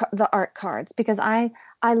art cards, because I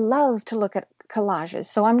love to look at collages.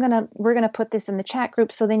 So we're going to put this in the chat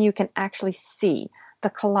group so then you can actually see the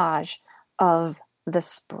collage of the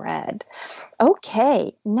spread.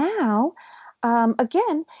 Okay, now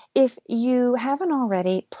again, if you haven't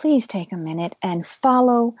already, please take a minute and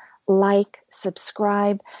follow, like,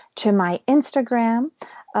 subscribe to my Instagram,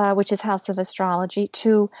 which is House of Astrology,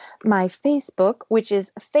 to my Facebook, which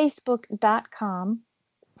is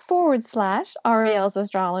facebook.com/Ariel's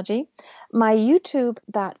Astrology, my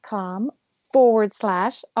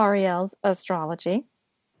youtube.com/Ariel's Astrology.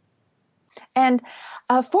 And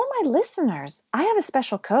for my listeners, I have a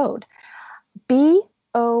special code,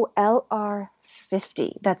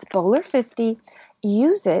 BOLR50. That's BOLR50.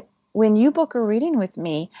 Use it when you book a reading with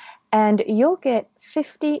me, and you'll get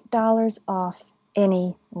 $50 off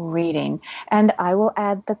any reading. And I will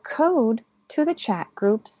add the code to the chat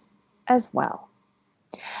groups as well.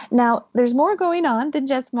 Now, there's more going on than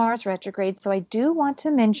just Mars retrograde, so I do want to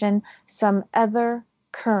mention some other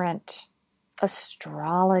current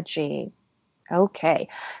astrology. Okay,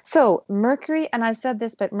 so Mercury, and I've said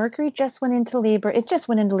this, but Mercury just went into Libra. It just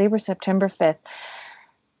went into Libra September 5th.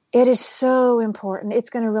 It is so important.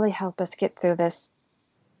 It's going to really help us get through this.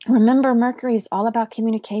 Remember, Mercury is all about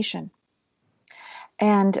communication.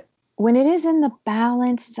 And when it is in the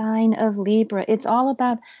balanced sign of Libra, it's all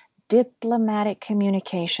about diplomatic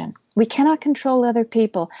communication. We cannot control other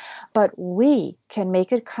people, but we can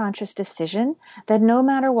make a conscious decision that no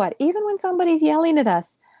matter what, even when somebody's yelling at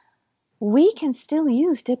us, we can still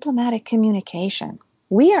use diplomatic communication.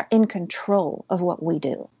 We are in control of what we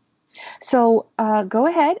do. So go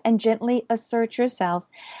ahead and gently assert yourself.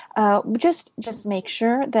 Just make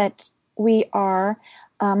sure that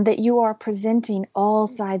that you are presenting all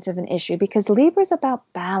sides of an issue, because Libra is about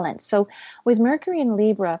balance. So with Mercury in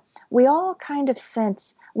Libra, we all kind of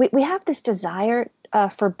sense, we have this desire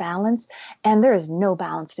for balance, and there is no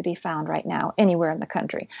balance to be found right now anywhere in the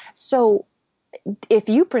country. So if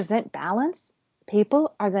you present balance,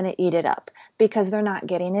 people are going to eat it up because they're not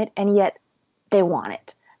getting it, and yet they want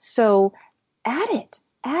it. So add it,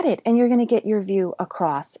 and you're going to get your view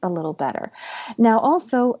across a little better. Now,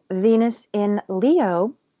 also, Venus in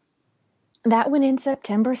Leo, that went in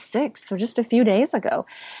September 6th, so just a few days ago.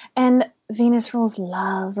 And Venus rules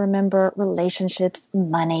love, remember, relationships,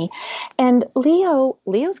 money. And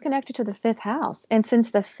Leo's connected to the fifth house. And since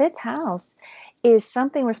the fifth house is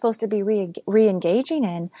something we're supposed to be re-engaging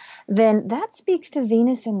in, then that speaks to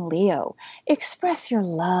Venus in Leo. Express your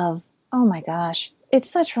love. Oh my gosh. It's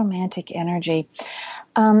such romantic energy.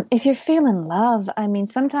 If you're feeling love,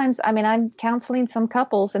 sometimes, I'm counseling some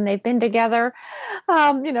couples and they've been together,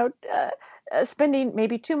 spending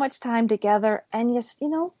maybe too much time together, and just,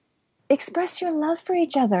 express your love for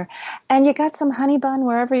each other. And you got some honey bun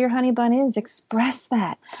wherever your honey bun is, express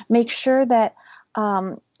that. Make sure that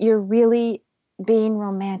you're really being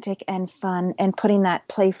romantic and fun and putting that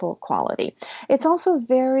playful quality. It's also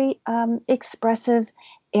very expressive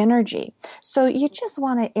energy. So you just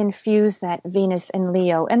want to infuse that Venus in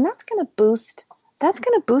Leo, and that's going to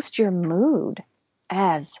boost your mood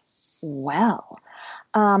as well.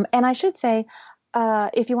 And I should say,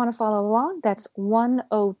 if you want to follow along, that's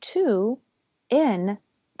 102 in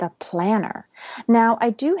the planner. Now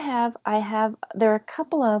I can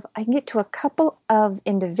get to a couple of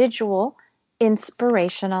individual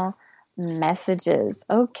inspirational messages.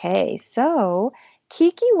 Okay, so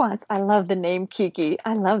I love the name Kiki.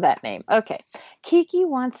 I love that name. Okay, Kiki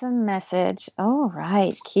wants a message. All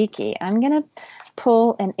right, Kiki, I'm going to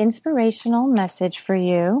pull an inspirational message for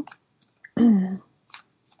you.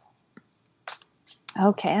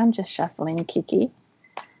 Okay, I'm just shuffling, Kiki.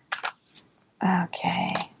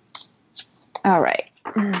 Okay. All right.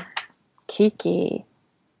 Kiki.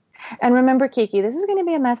 And remember, Kiki, this is going to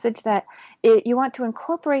be a message that you want to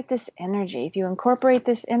incorporate this energy. If you incorporate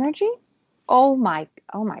this energy, oh my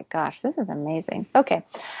gosh, this is amazing. Okay.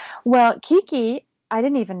 Well, Kiki, I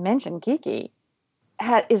didn't even mention Kiki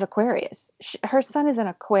is Aquarius. Her sun is an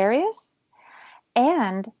Aquarius,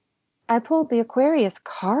 and I pulled the Aquarius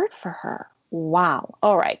card for her. Wow.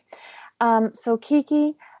 All right. So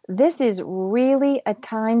Kiki, this is really a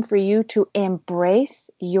time for you to embrace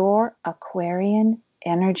your Aquarian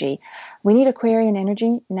energy. We need Aquarian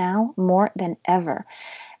energy now more than ever.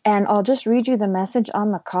 And I'll just read you the message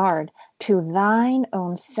on the card. To thine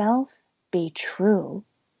own self be true.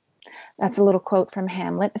 That's a little quote from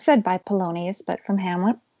Hamlet, said by Polonius, but from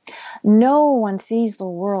Hamlet. No one sees the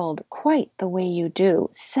world quite the way you do.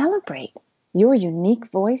 Celebrate your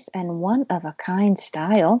unique voice and one-of-a-kind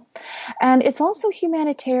style. And it's also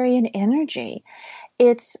humanitarian energy.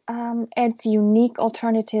 It's unique,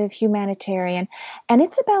 alternative, humanitarian, and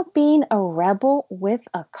it's about being a rebel with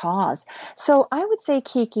a cause. So I would say,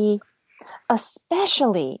 Kiki,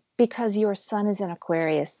 especially because your sun is in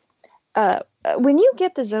Aquarius, when you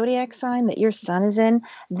get the zodiac sign that your sun is in,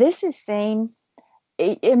 this is saying,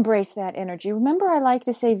 embrace that energy. Remember, I like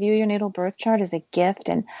to say, view your natal birth chart as a gift.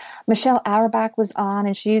 And Michelle Auerbach was on,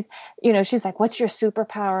 and she's like, what's your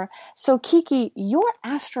superpower? So Kiki, your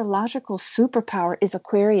astrological superpower is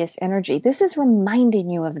Aquarius energy. This is reminding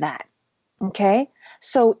you of that. Okay.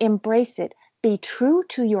 So embrace it. Be true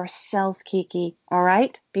to yourself, Kiki. All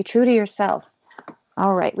right. Be true to yourself.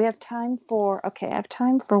 All right. I have time for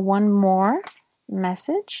one more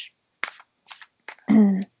message.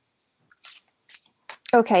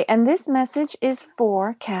 Okay, and this message is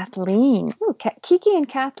for Kathleen. Ooh, Kiki and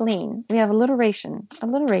Kathleen. We have alliteration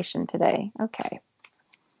today. Okay.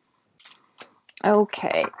 All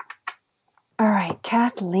right,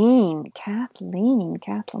 Kathleen.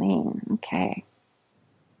 Okay.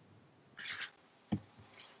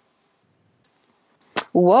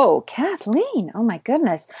 Whoa, Kathleen. Oh my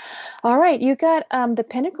goodness. All right, you got the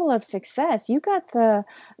pinnacle of success. You got the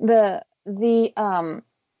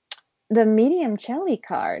medium Celli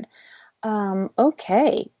card.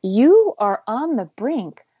 Okay, you are on the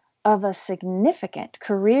brink of a significant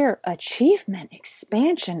career achievement,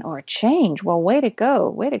 expansion, or change. Well, way to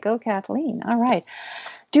go, Kathleen. All right.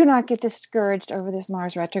 Do not get discouraged over this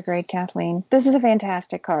Mars retrograde, Kathleen. This is a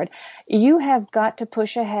fantastic card. You have got to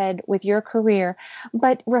push ahead with your career,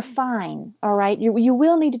 but refine, all right? You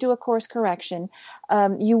will need to do a course correction.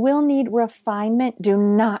 You will need refinement. Do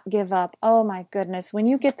not give up. Oh, my goodness. When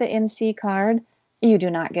you get the MC card, you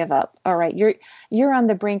do not give up. All right. You're on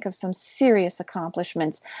the brink of some serious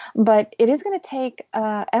accomplishments, but it is going to take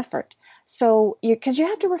effort. So because you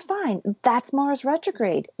have to refine. That's Mars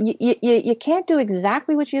retrograde. You can't do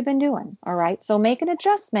exactly what you've been doing. All right. So make an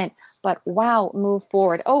adjustment, but wow, move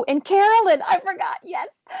forward. Oh, and Carolyn, I forgot. Yes,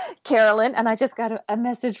 Carolyn. And I just got a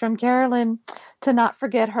message from Carolyn to not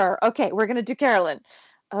forget her. Okay. We're going to do Carolyn.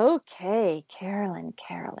 Okay. Carolyn.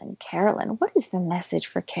 What is the message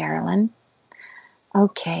for Carolyn?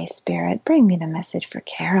 Okay, Spirit, bring me the message for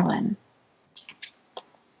Carolyn.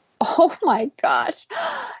 Oh my gosh.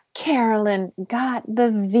 Carolyn got the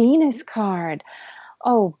Venus card.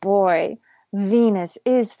 Oh boy. Venus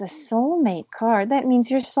is the soulmate card. That means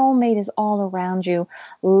your soulmate is all around you.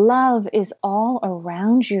 Love is all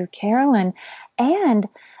around you, Carolyn. And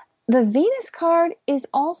the Venus card is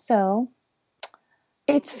also,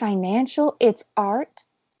 it's financial, it's art.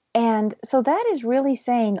 And so that is really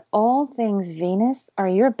saying all things Venus are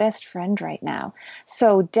your best friend right now.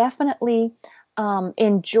 So definitely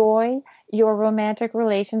enjoy your romantic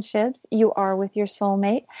relationships you are with your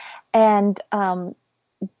soulmate. And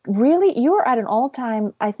really, you're at an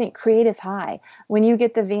all-time, I think, creative high. When you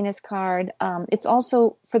get the Venus card, it's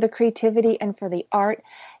also for the creativity and for the art.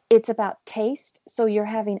 It's about taste, so you're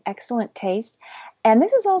having excellent taste. And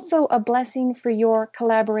this is also a blessing for your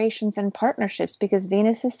collaborations and partnerships because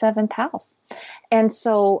Venus is seventh house. And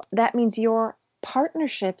so that means your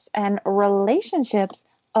partnerships and relationships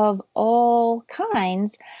of all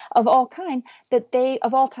kinds, of all types, that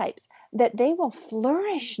they will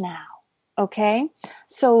flourish now. Okay,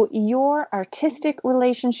 so your artistic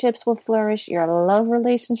relationships will flourish, your love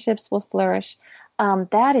relationships will flourish.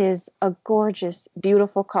 That is a gorgeous,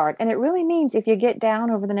 beautiful card. And it really means if you get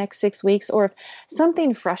down over the next 6 weeks, or if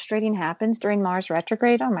something frustrating happens during Mars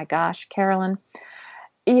retrograde, oh my gosh, Carolyn,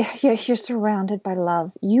 you're surrounded by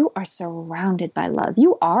love. You are surrounded by love.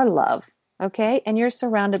 You are love. Okay, and you're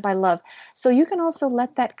surrounded by love. So you can also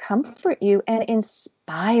let that comfort you and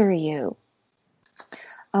inspire you.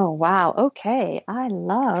 Oh, wow. Okay. I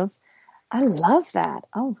love that.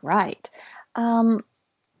 All right.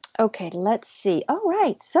 Okay, let's see. All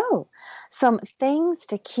right. So some things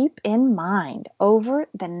to keep in mind over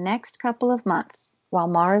the next couple of months while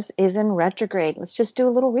Mars is in retrograde. Let's just do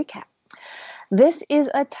a little recap. This is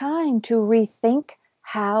a time to rethink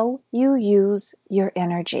how you use your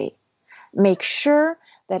energy. Make sure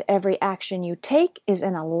that every action you take is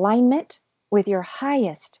in alignment with your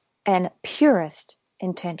highest and purest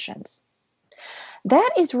intentions. That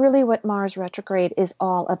is really what Mars retrograde is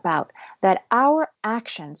all about, that our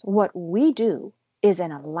actions, what we do, is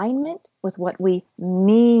in alignment with what we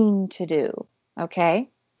mean to do, okay?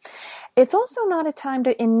 It's also not a time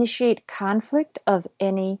to initiate conflict of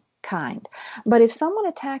any kind, but if someone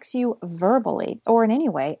attacks you verbally or in any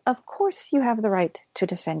way, of course you have the right to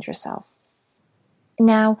defend yourself.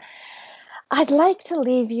 Now, I'd like to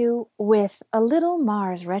leave you with a little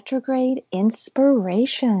Mars retrograde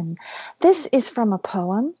inspiration. This is from a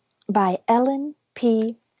poem by Ellen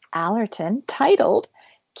P. Allerton titled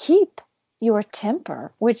Keep Your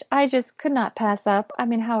Temper, which I just could not pass up. I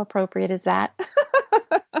mean, how appropriate is that?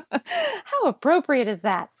 How appropriate is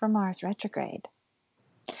that for Mars retrograde?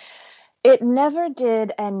 It never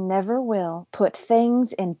did and never will put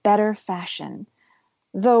things in better fashion,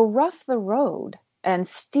 though rough the road and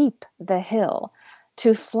steep the hill,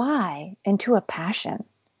 to fly into a passion.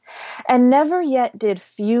 And never yet did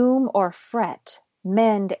fume or fret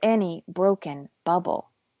mend any broken bubble.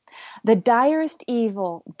 The direst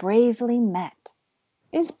evil bravely met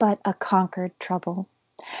is but a conquered trouble.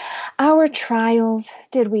 Our trials,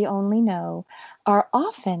 did we only know, are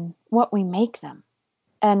often what we make them,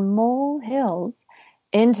 and molehills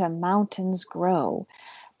into mountains grow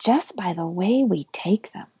just by the way we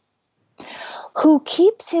take them. Who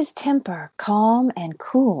keeps his temper calm and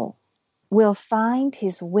cool will find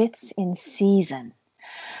his wits in season.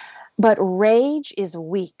 But rage is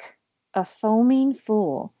weak, a foaming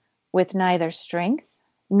fool, with neither strength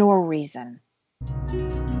nor reason.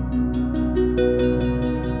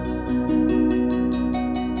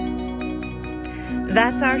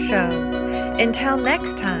 That's our show. Until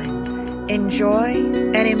next time, enjoy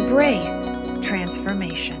and embrace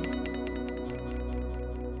transformation.